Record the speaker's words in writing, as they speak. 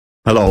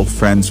Hello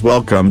friends,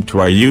 welcome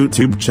to our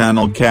YouTube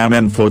channel Cam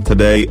Info.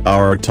 Today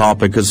our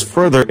topic is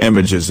further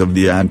images of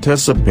the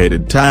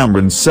anticipated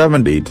Tamron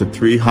 70 to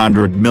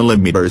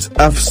 300mm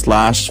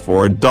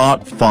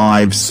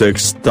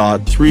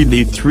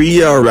f/4.56.3D III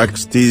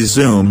RXD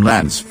zoom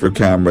lens for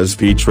cameras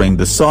featuring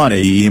the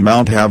Sony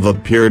E-Mount have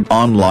appeared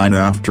online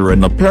after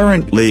an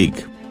apparent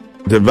leak.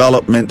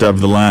 Development of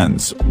the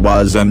lens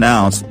was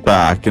announced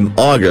back in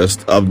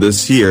August of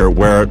this year,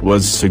 where it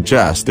was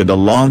suggested a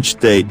launch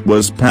date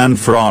was planned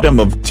for autumn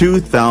of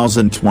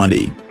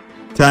 2020.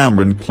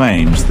 Tamron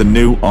claims the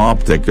new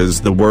optic is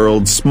the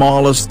world's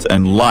smallest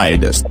and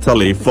lightest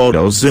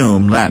telephoto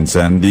zoom lens,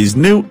 and these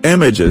new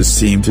images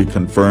seem to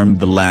confirm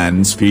the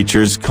lens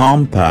features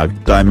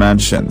compact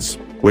dimensions,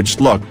 which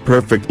look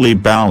perfectly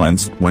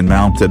balanced when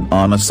mounted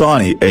on a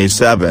Sony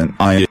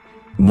A7III.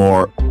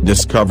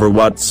 Discover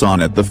what's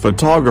on at the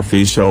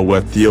photography show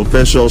with the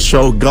official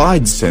show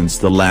guide. Since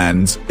the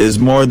lens is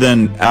more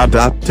than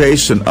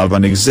adaptation of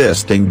an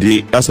existing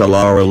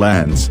DSLR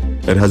lens,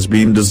 it has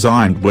been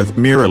designed with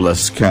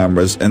mirrorless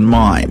cameras in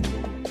mind.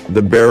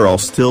 The barrel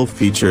still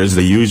features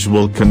the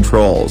usual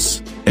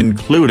controls,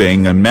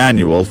 including a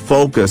manual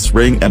focus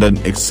ring and an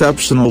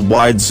exceptional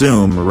wide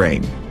zoom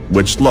ring,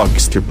 which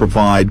looks to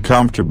provide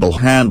comfortable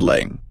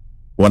handling.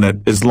 When it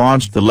is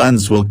launched, the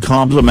lens will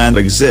complement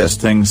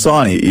existing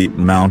Sony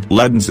E-Mount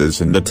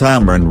lenses in the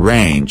Tamron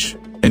range,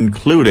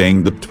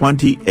 including the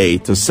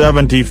 28 to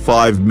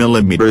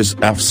 75mm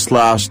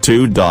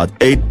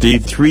f/2.8D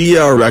III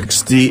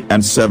RXD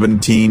and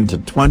 17 to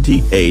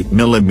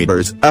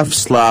 28mm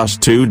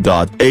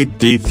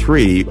f/2.8D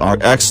III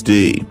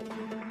RXD.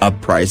 A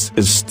price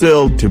is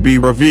still to be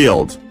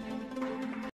revealed.